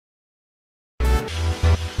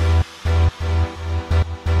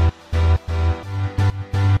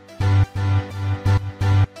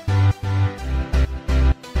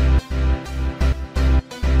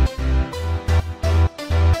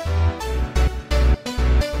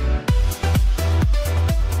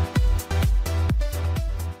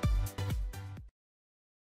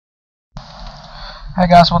Hey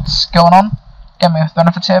guys, what's going on? Gaming with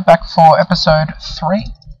Benefits here, back for episode 3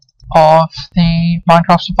 of the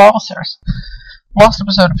Minecraft Survival series. Last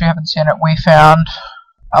episode, if you haven't seen it, we found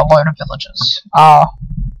a load of villages.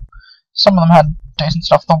 Some of them had decent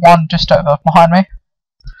stuff. The one just over behind me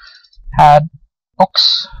had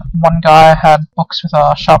books. One guy had books with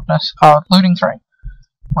a sharpness, looting 3,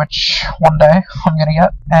 which one day I'm going to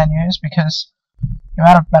get and use because the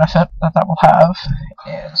amount of benefit that that will have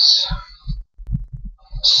is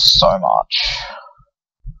so much.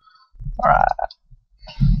 Alright.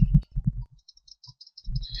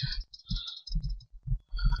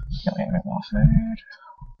 Get me a bit more food.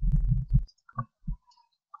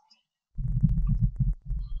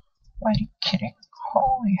 Wait, are you kidding?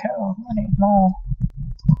 Holy hell, I need more.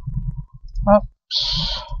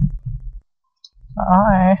 Oops.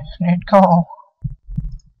 I need coal.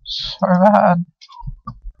 So bad.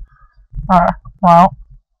 Alright, well,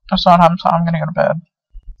 it's not having time, I'm gonna go to bed.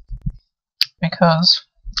 Because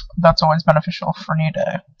that's always beneficial for a new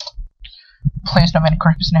day. Please don't many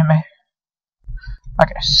creepers near me.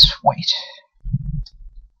 Okay, sweet.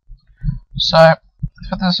 So,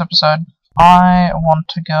 for this episode, I want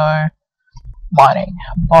to go mining,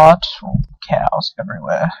 but cows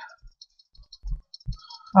everywhere.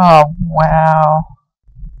 Oh, wow.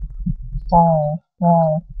 Oh,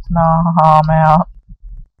 nah, I'm out.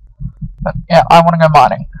 But yeah, I want to go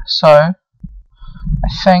mining, so I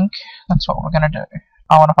think that's what we're going to do.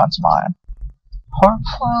 I want to find some iron.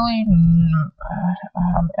 Hopefully,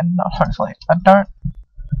 and not hopefully, I don't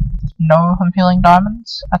know if I'm feeling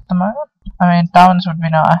diamonds at the moment. I mean, diamonds would be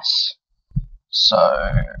nice. So,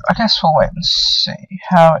 I guess we'll wait and see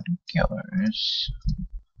how it goes.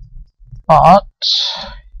 But,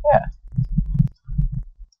 yeah.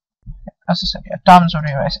 As I said, yeah, diamonds would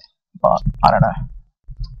be amazing. But, I don't know.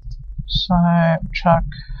 So, chuck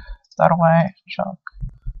that away, chuck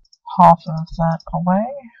half of that away.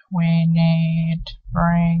 We need to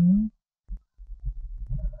bring,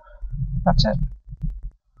 that's it,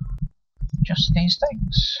 just these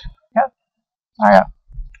things. Yep. Oh yeah,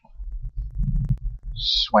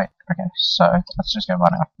 sweet. Okay, so let's just go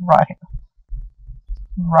right here,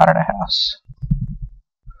 right at a house.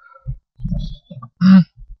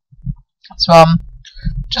 So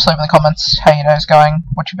just leave in the comments how your day's going,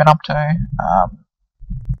 what you've been up to,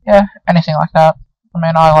 yeah, anything like that. I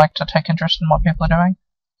mean, I like to take interest in what people are doing.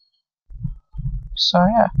 So,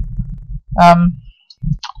 yeah.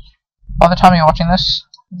 By the time you're watching this,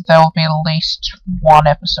 there will be at least one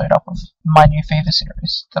episode up of my new Fever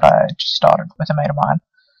series that I just started with a mate of mine,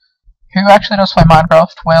 who actually does play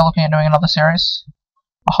Minecraft. We're looking at doing another series.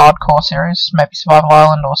 A hardcore series. Maybe Survival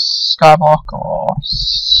Island or Skyblock or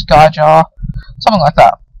Skyjar. Something like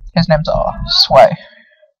that. His name's Sway.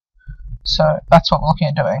 So, that's what we're looking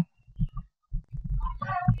at doing.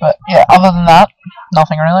 But yeah, other than that,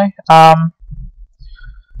 nothing really.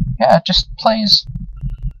 Yeah, just please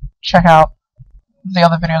check out the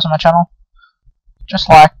other videos on my channel. Just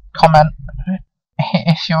like, comment.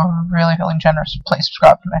 If you're really feeling generous, please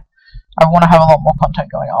subscribe to me. I want to have a lot more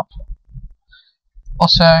content going up.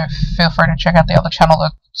 Also, feel free to check out the other channel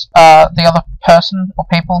that the other person or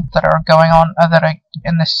people that are going on that are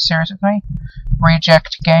in this series with me,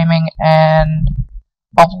 Reject Gaming and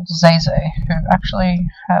Bubble Zeze, who actually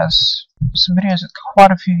has some videos with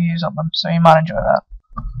quite a few views on them, so you might enjoy that.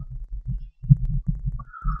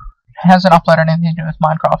 He hasn't uploaded anything to do with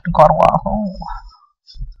Minecraft in quite a while. Oh.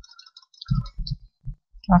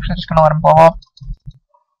 I'm actually just gonna let him blow up.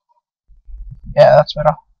 Yeah, that's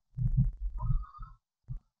better.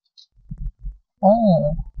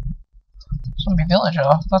 Oh, zombie villager,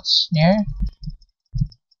 that's new.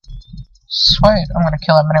 Sweet, I'm gonna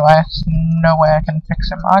kill him anyway. There's no way I can fix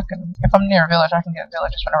him. If I'm near a village, I can get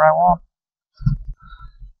villages whenever I want.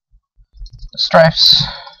 The strafes.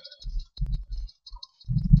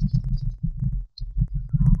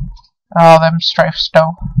 Oh, them strafes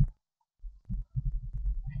still.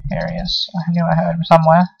 Here he is. I knew I heard him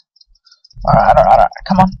somewhere. Alright,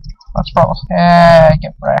 come on. Let's roll. Yeah,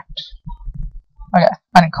 get wrecked. Okay,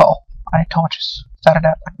 I need coal. I need torches. Set it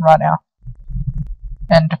up right now.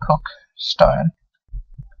 And to cook stone.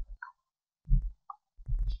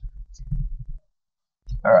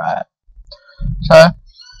 Alright. So,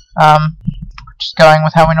 just going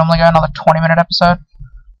with how we normally go, another 20-minute episode.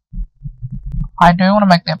 I do want to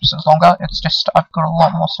make the episodes longer, it's just I've got a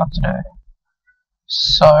lot more stuff to do.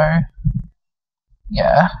 So,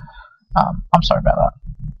 yeah, I'm sorry about that.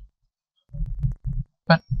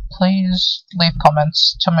 But please leave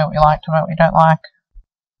comments, tell me what you like, tell me what you don't like.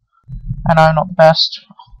 I know I'm not the best,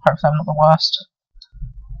 hopefully I'm not the worst.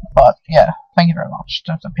 But yeah, thank you very much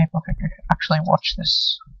to the people who actually watch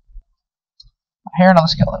this. I hear another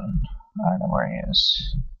skeleton. I don't know where he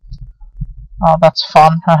is. Oh, that's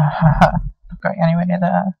fun. Not going anywhere near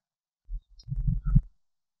there.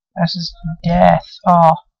 This is death.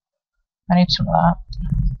 Oh, I need some of that.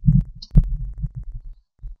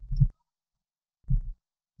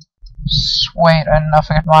 Sweet, I didn't know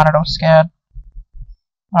if I could mine it, I was scared.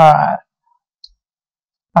 Alright.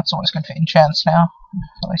 That's always good for enchants now.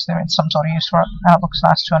 At least they're in some sort of use for it. And it looks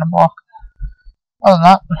nice to in a block. Other than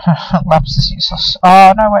that, lapis is useless.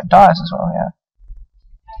 Oh, no, wait, dyes as well, yeah.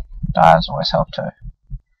 Dyes always help too.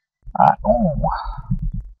 Alright, ooh.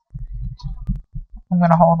 I'm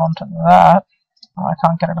gonna hold on to that. Oh, I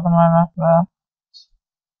can't get it at the moment, but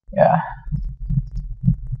yeah.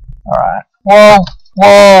 Alright. Whoa!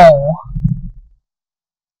 Whoa!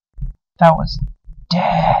 That was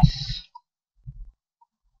death.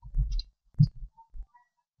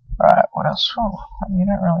 Alright, what else? Oh, you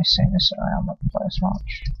don't really see this around the place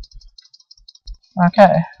much.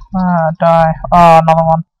 Okay. Die. Oh, another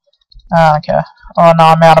one. Okay. Oh no,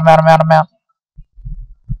 I'm out.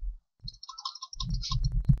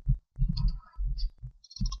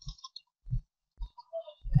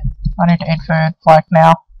 I need to eat food, like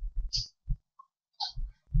now.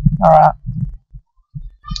 Alright.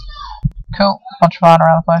 Cool. Bunch of iron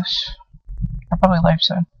around the place. I'll probably leave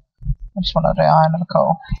soon. I just want to do iron and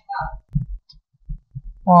coal.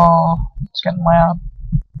 Whoa, it's getting loud.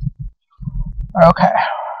 Okay.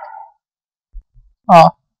 Oh,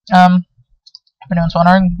 if anyone's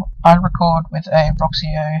wondering, I record with a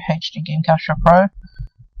Roxio HD Gamecaster Pro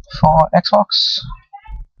for Xbox.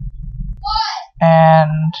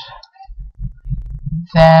 And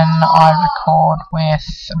then I record with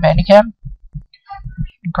Bandicam.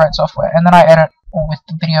 Great software. And then I edit all with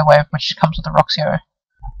the Video Wave, which comes with the Roxio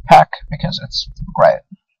pack because it's great.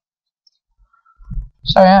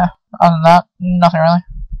 So yeah, other than that, nothing really.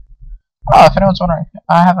 Oh, if anyone's wondering,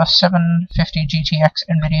 I have a 750 GTX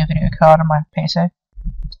NVIDIA video card on my PC.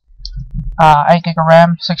 8GB of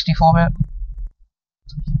RAM, 64-bit.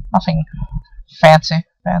 Nothing fancy.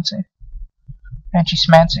 Fancy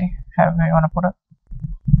smancy, however you want to put it.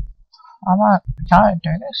 Can I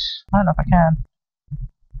do this? I don't know if I can.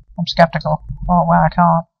 I'm skeptical. Oh wow, I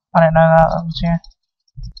can't. I didn't know that was here.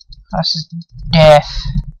 This is death.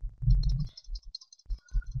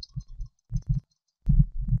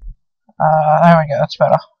 There we go, that's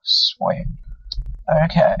better. Sweet.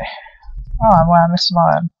 Okay. Oh wow, I missed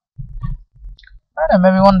mine. I don't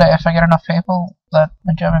know, maybe one day if I get enough people that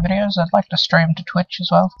enjoy my videos, I'd like to stream to Twitch as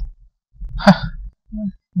well.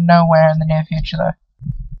 Nowhere in the near future though.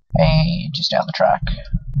 Ages down the track.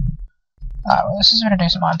 Alright, well this has been a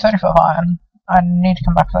decent mine. 35 iron. I need to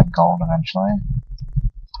come back for that gold eventually.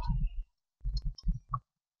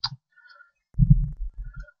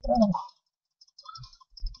 Ooh.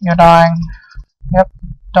 You're dying. Yep,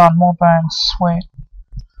 done. More bones. Sweet.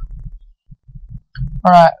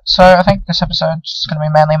 Alright, so I think this episode's just going to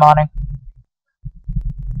be mainly mining.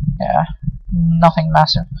 Yeah, nothing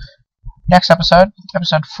massive. Next episode,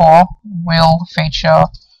 episode 4, will feature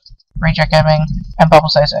Reject Gaming and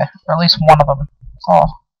Bubbles Daisy, or at least one of them. Oh,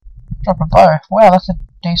 drop a bow. Wow, that's a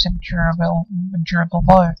decent durable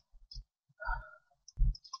bow.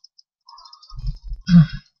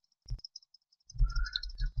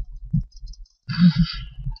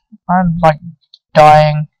 I'm like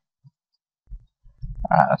dying.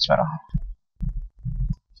 Alright, that's better.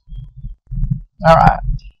 Alright.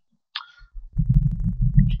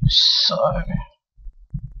 So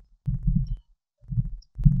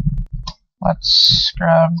let's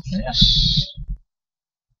grab this.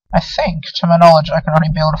 I think, to my knowledge, I can only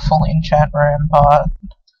build a full enchant room, but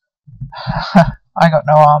I got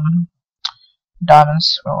no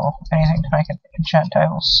diamonds or anything to make an enchant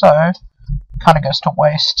table, so kind of goes to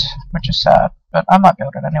waste, which is sad, but I might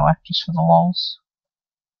build it anyway, just for the lols.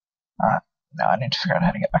 Alright, now I need to figure out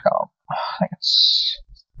how to get back up. I think it's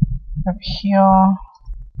over here.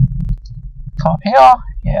 Come up here?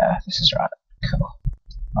 Yeah, this is right. Cool.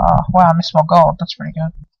 Oh, wow, I missed my gold, that's pretty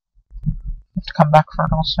good. Have to come back for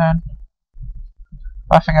it all soon.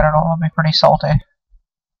 If I forget it all, I'll be pretty salty. Have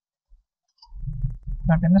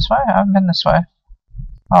I been this way? I haven't been this way.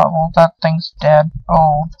 Oh, well, that thing's dead.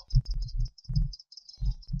 Old.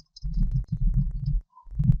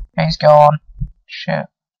 He's gone. Shit.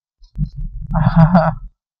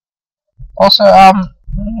 Also, let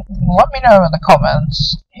me know in the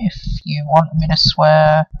comments if you want me to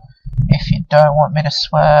swear, if you don't want me to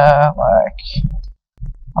swear. Like,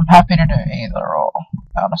 I'm happy to do either or.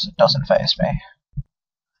 Honestly, it doesn't faze me.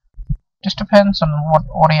 Just depends on what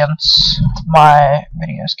audience my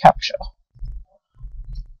videos capture.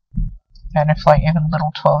 And if, like, even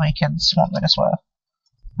little 12-year kids want me to swear.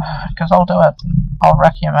 Because I'll do it. I'll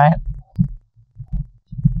wreck you, mate.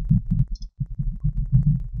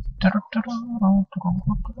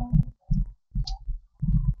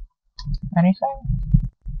 Anything?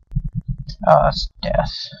 Oh, it's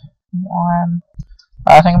death.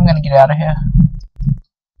 I think I'm gonna get out of here.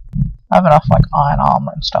 I have enough, like, iron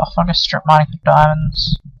armor and stuff. I'll just strip mining for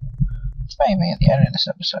diamonds. Maybe at the end of this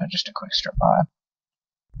episode, just a quick strip mine.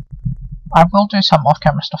 I will do some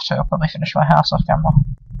off-camera stuff too. I'll probably finish my house off-camera.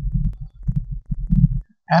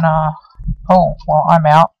 And, oh, well, I'm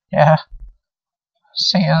out. Yeah.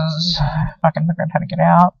 See yous. If I can figure out how to get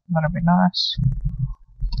out, that'd be nice.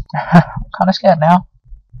 I'm kinda scared now.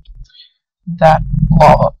 That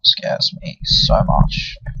lava scares me so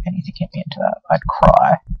much. If anything hit me into that, I'd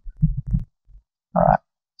cry. Alright.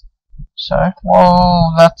 So,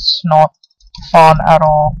 whoa, that's not fun at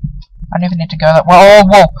all. I don't even need to go that. Whoa,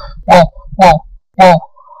 whoa, whoa, whoa, whoa.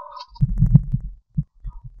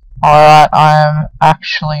 Alright, I'm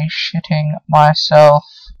actually shitting myself.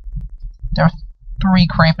 There are 3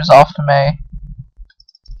 creepers after me.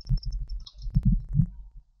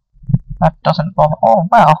 That doesn't bother. Oh,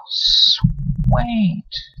 wow. Sweet.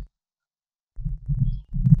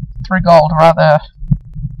 3 gold right there.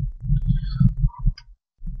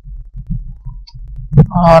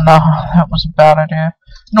 Oh no, that was a bad idea.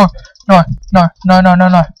 No, no, no, no, no, no,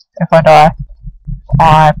 no. If I die,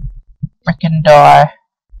 I freaking die.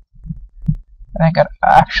 I think I'd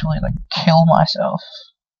actually, like, kill myself.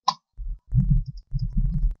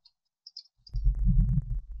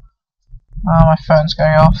 Oh, my phone's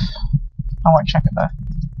going off. I won't check it though.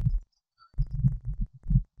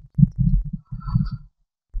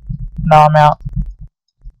 No, I'm out.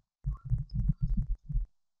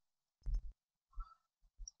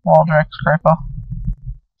 Waldrex creeper.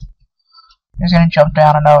 He's gonna jump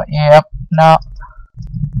down, I know it. Yep, no.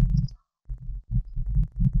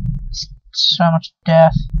 So much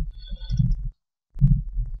death.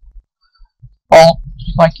 Bolt,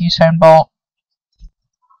 like Usain Bolt.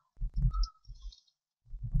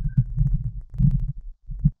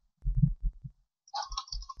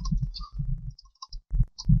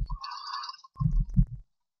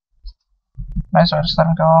 Might as well just let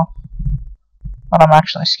him go off. But I'm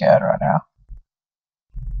actually scared right now.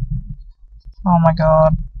 Oh my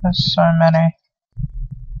god, there's so many.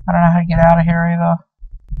 I don't know how to get out of here either.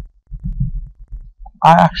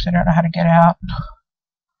 I actually don't know how to get out.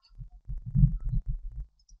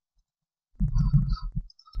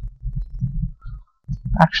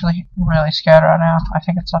 Actually, really scared right now. I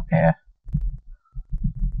think it's up here.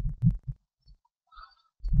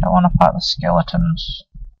 Don't want to fight the skeletons.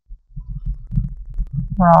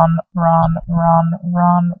 Run, run, run,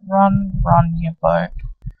 run, run, run your boat.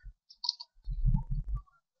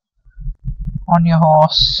 On your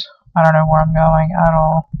horse. I don't know where I'm going at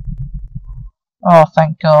all. Oh,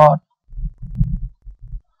 thank God.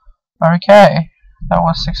 Okay. That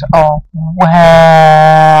was 6. Oh,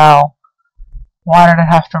 wow. Why did it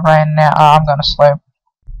have to rain now? Oh, I'm gonna sleep.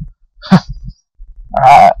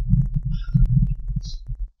 Alright.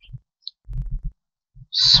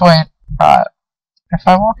 Sweet. Alright. If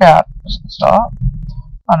I walk out, does it stop?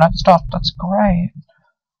 Oh no, it stopped. That's great.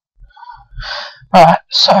 Alright,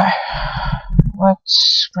 so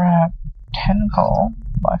let's grab 10 coal,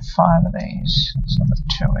 buy 5 of these, so that's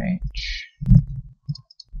 2 each.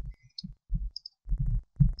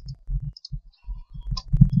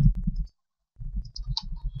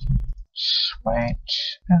 Sweet,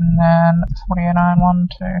 and then 49, 1,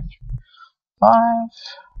 2, 3, 5.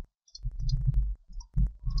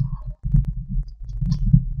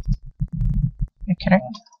 You kidding?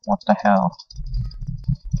 What the hell?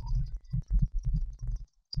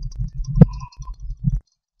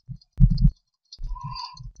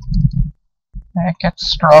 It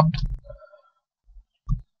gets strubbed.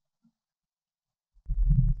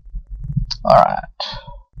 Alright.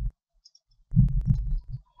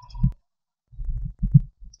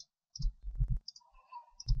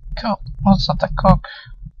 Cool. Let's let that cook.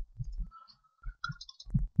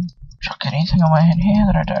 Chuck anything away in here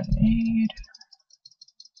that I don't need.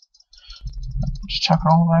 Just chuck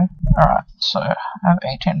it all away. Alright, so I have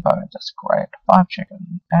 18 bones, that's great. 5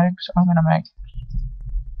 chicken eggs I'm gonna make.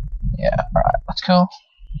 Yeah, alright, that's cool.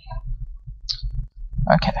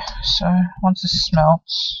 Okay, so once this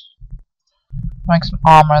smelts, make some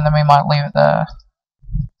armor and then we might leave it there.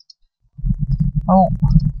 Oh,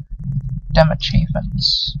 dem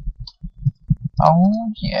achievements.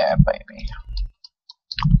 Oh yeah, baby.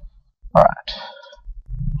 Alright.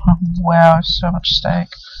 Wow, so much steak.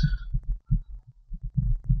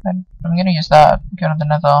 And I'm gonna use that, go to the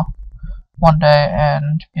nether one day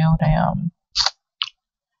and build a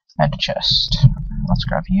ender chest. Let's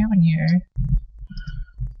grab you and you.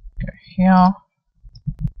 Go here.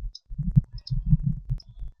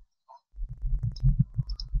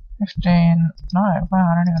 No, wow,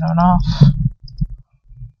 I don't even have enough.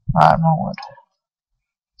 Alright, more wood.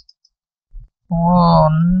 Whoa,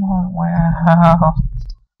 no, wow.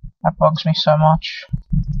 That bugs me so much.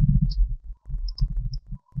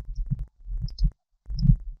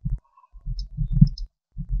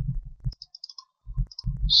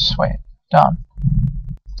 Sweet, done.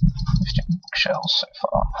 15 bookshelves so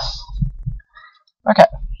far. Okay.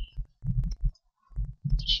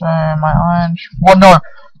 So, my iron... Well, no!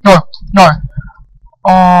 No! No!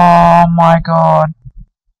 Oh my god.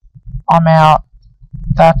 I'm out.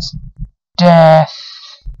 That's death.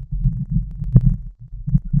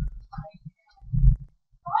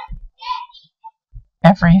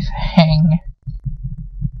 Everything.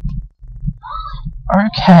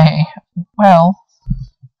 Okay. Well,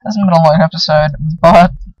 hasn't been a long episode,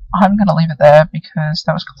 but I'm gonna leave it there because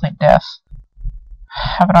that was complete death.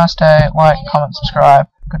 Have a nice day. Like, comment, subscribe.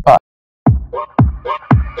 Goodbye.